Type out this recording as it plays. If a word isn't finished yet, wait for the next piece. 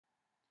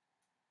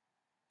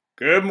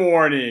Good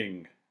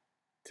morning.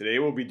 Today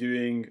we'll be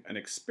doing an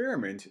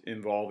experiment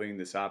involving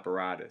this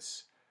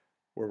apparatus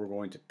where we're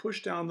going to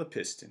push down the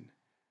piston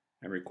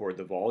and record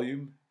the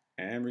volume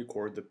and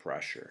record the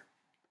pressure.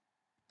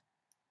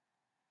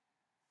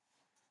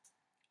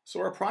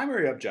 So our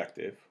primary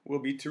objective will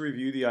be to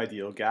review the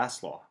ideal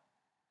gas law.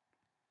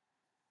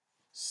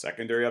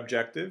 Secondary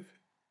objective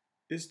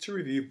is to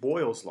review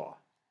Boyle's law.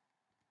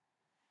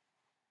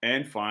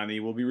 And finally,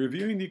 we'll be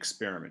reviewing the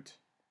experiment.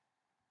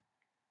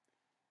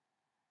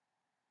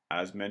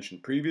 As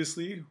mentioned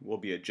previously, we'll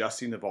be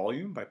adjusting the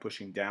volume by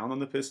pushing down on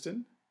the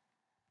piston,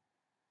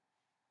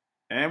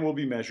 and we'll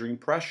be measuring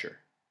pressure.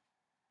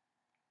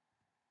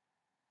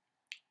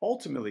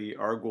 Ultimately,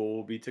 our goal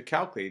will be to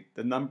calculate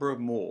the number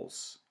of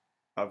moles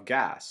of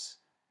gas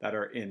that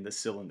are in the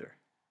cylinder.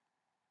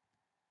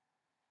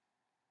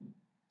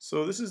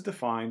 So this is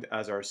defined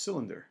as our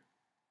cylinder.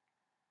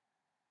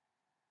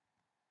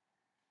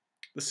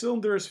 The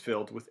cylinder is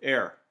filled with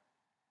air.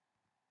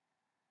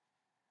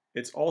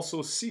 It's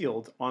also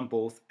sealed on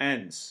both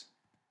ends.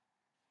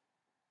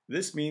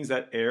 This means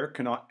that air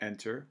cannot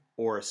enter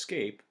or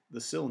escape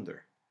the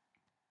cylinder.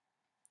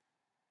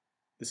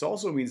 This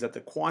also means that the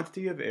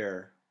quantity of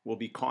air will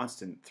be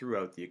constant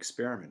throughout the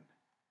experiment.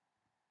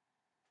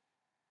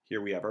 Here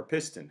we have our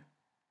piston.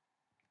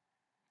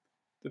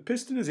 The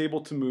piston is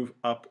able to move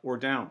up or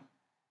down.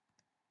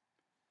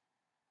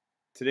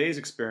 Today's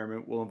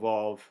experiment will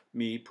involve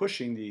me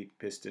pushing the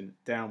piston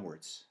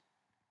downwards.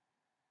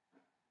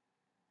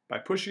 By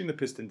pushing the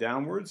piston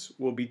downwards,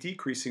 we'll be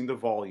decreasing the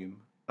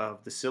volume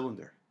of the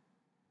cylinder.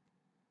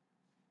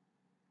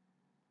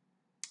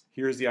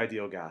 Here's the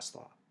ideal gas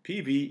law.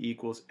 PV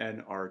equals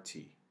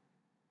nRT.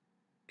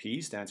 P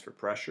stands for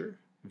pressure,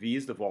 V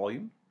is the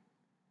volume,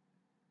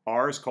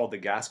 R is called the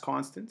gas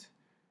constant,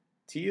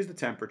 T is the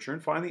temperature,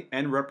 and finally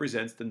N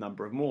represents the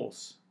number of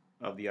moles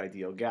of the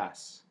ideal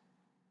gas.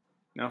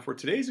 Now for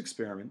today's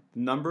experiment,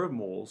 the number of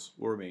moles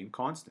will remain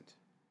constant.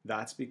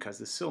 That's because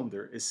the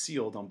cylinder is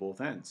sealed on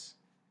both ends.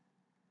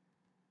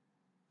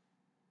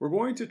 We're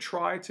going to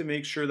try to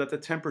make sure that the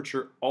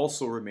temperature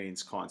also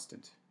remains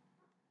constant.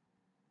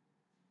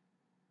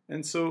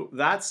 And so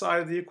that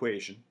side of the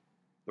equation,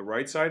 the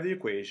right side of the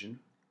equation,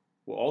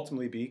 will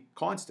ultimately be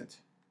constant.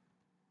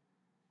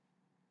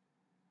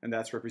 And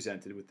that's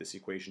represented with this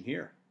equation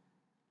here.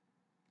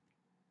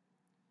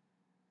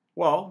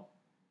 Well,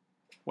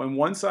 when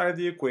one side of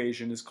the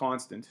equation is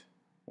constant,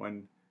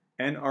 when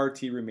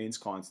nRT remains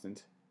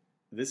constant,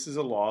 this is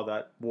a law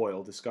that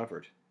Boyle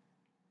discovered.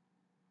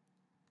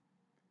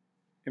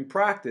 In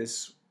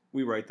practice,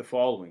 we write the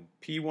following: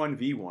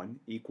 P1V1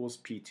 equals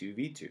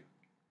P2V2.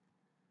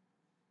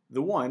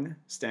 The 1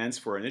 stands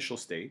for initial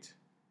state,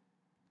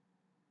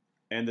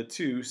 and the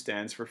 2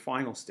 stands for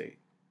final state.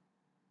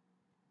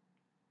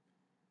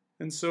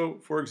 And so,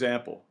 for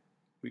example,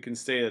 we can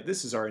say that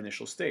this is our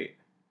initial state.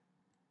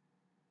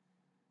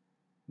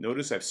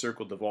 Notice I've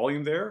circled the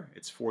volume there,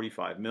 it's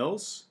 45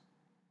 mils.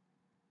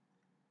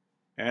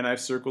 And I've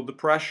circled the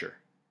pressure,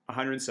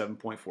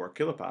 107.4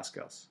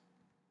 kilopascals.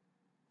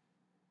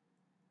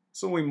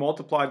 So when we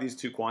multiply these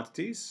two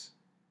quantities,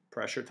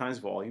 pressure times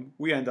volume,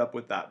 we end up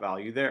with that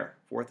value there,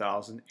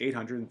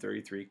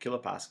 4,833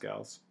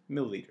 kilopascals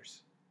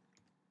milliliters.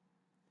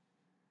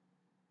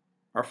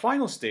 Our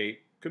final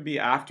state could be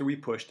after we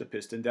push the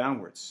piston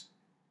downwards.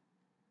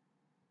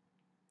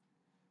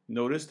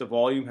 Notice the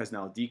volume has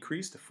now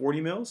decreased to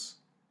 40 mils,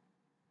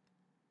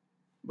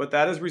 but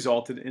that has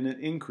resulted in an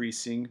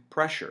increasing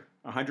pressure,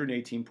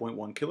 118.1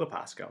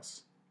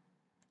 kilopascals.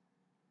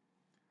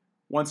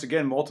 Once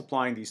again,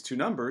 multiplying these two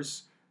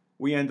numbers,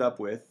 we end up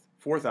with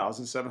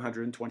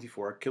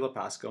 4,724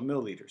 kilopascal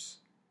milliliters.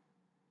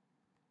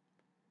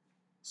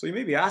 So you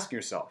may be asking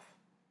yourself,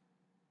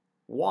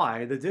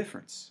 why the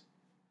difference?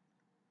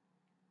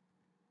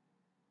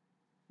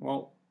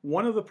 Well,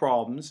 one of the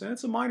problems, and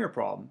it's a minor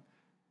problem,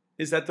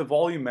 is that the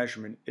volume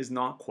measurement is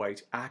not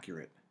quite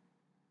accurate.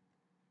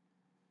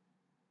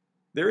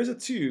 There is a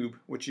tube,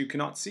 which you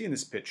cannot see in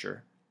this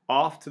picture,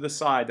 off to the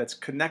side that's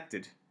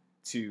connected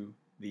to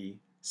the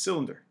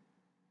cylinder.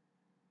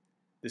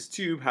 This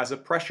tube has a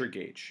pressure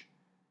gauge.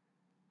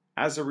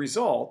 As a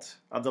result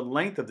of the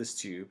length of this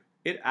tube,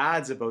 it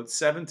adds about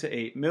 7 to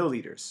 8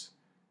 milliliters.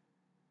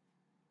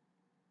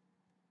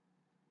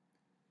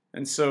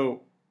 And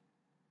so,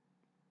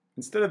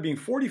 instead of being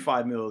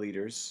 45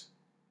 milliliters,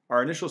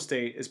 our initial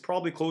state is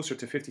probably closer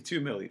to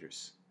 52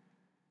 milliliters.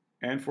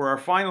 And for our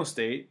final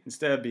state,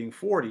 instead of being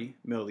 40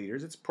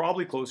 milliliters, it's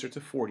probably closer to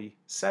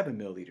 47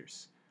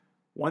 milliliters.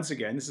 Once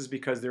again, this is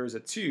because there is a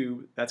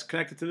tube that's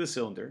connected to the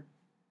cylinder.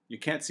 You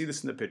can't see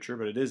this in the picture,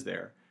 but it is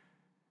there.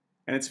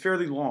 And it's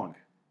fairly long,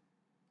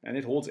 and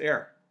it holds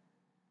air.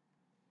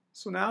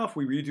 So now if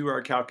we redo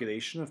our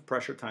calculation of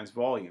pressure times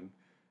volume,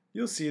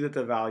 you'll see that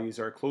the values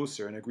are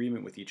closer in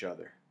agreement with each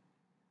other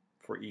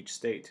for each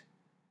state.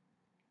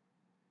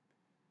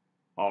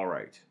 All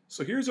right,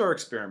 so here's our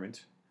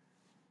experiment.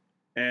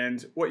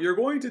 And what you're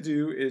going to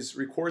do is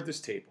record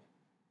this table.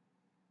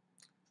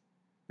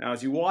 Now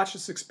as you watch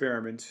this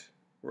experiment,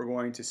 we're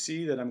going to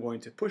see that I'm going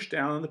to push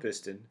down on the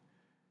piston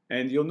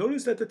And you'll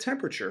notice that the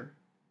temperature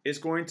is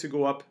going to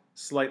go up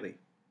slightly.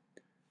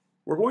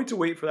 We're going to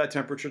wait for that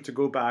temperature to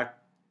go back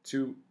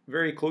to a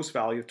very close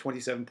value of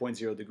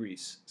 27.0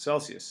 degrees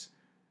Celsius.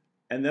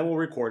 And then we'll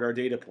record our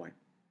data point.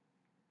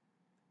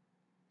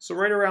 So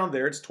right around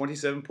there, it's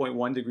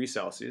 27.1 degrees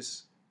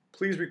Celsius.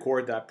 Please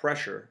record that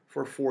pressure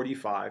for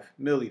 45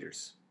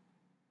 milliliters.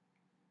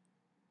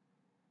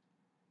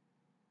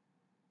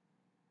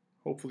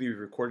 Hopefully you've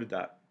recorded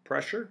that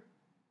pressure.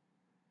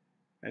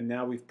 And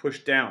now we've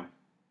pushed down.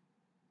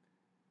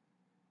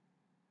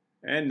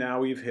 And now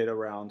we've hit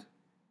around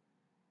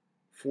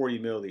 40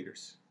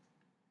 milliliters.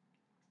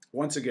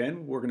 Once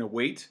again, we're going to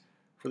wait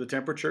for the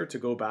temperature to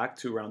go back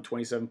to around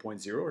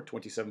 27.0 or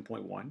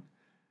 27.1.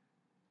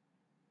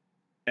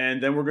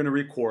 And then we're going to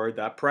record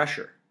that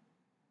pressure.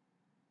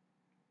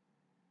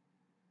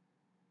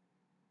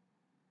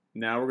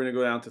 Now we're going to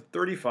go down to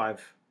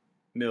 35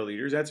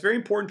 milliliters. That's very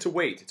important to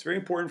wait. It's very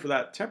important for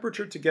that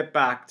temperature to get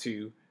back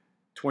to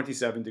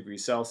 27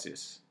 degrees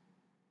Celsius.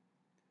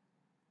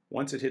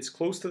 Once it hits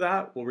close to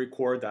that, we'll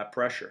record that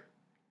pressure.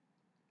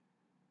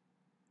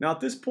 Now at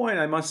this point,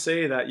 I must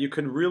say that you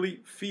can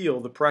really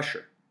feel the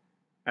pressure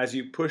as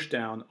you push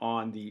down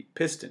on the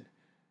piston.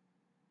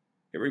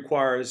 It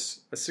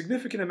requires a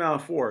significant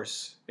amount of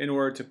force in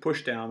order to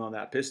push down on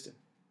that piston.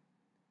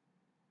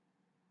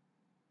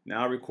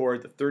 Now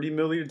record the 30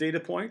 milliliter data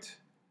point,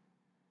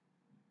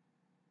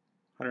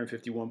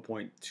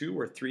 151.2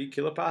 or 3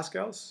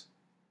 kilopascals.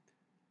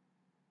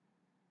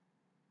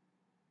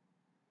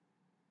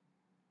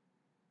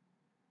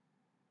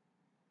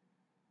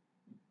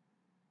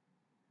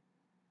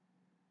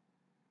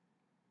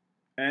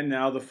 And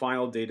now the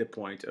final data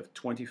point of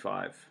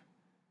 25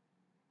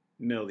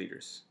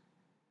 milliliters.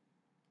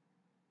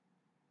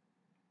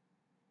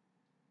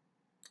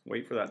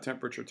 Wait for that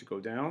temperature to go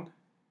down.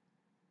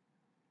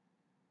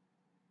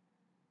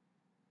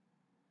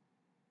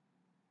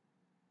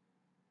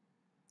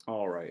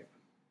 All right.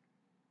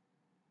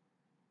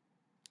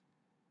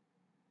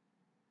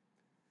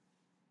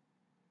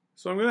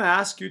 So I'm going to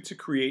ask you to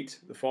create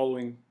the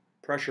following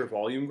pressure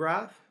volume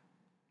graph.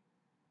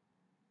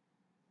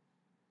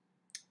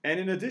 And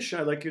in addition,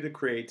 I'd like you to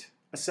create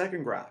a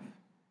second graph.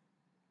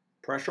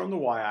 Pressure on the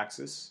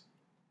y-axis,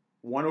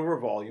 1 over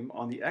volume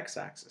on the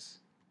x-axis.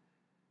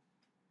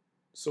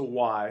 So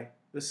why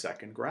the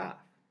second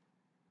graph?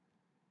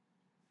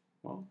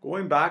 Well,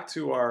 going back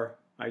to our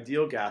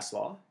ideal gas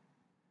law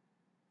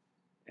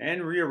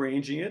and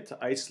rearranging it to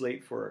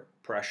isolate for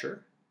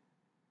pressure.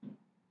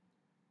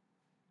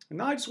 And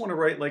now I just want to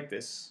write like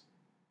this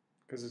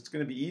because it's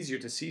going to be easier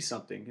to see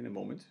something in a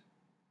moment.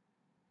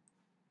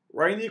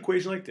 Writing the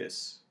equation like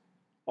this,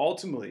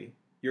 ultimately,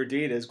 your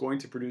data is going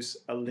to produce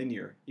a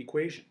linear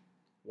equation.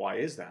 Why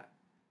is that?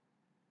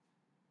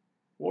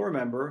 Well,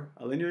 remember,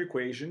 a linear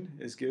equation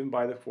is given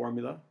by the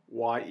formula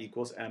y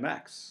equals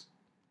mx.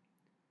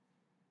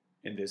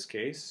 In this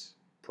case,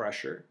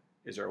 pressure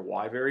is our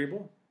y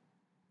variable.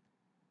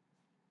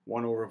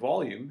 1 over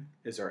volume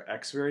is our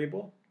x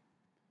variable.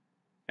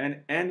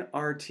 And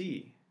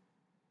nRT,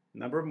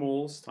 number of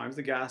moles times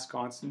the gas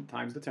constant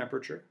times the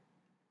temperature,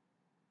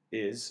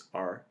 is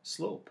our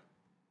slope.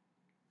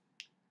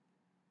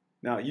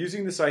 Now,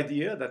 using this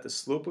idea that the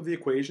slope of the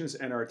equation is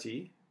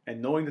nRT,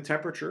 and knowing the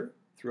temperature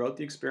throughout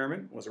the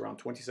experiment was around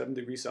 27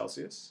 degrees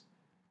Celsius,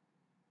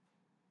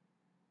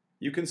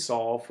 you can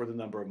solve for the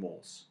number of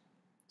moles.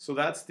 So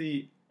that's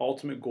the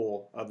ultimate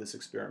goal of this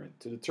experiment,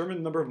 to determine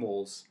the number of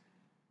moles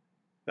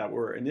that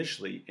were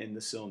initially in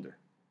the cylinder.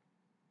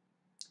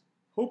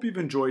 Hope you've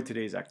enjoyed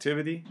today's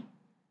activity.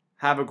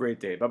 Have a great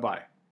day. Bye-bye.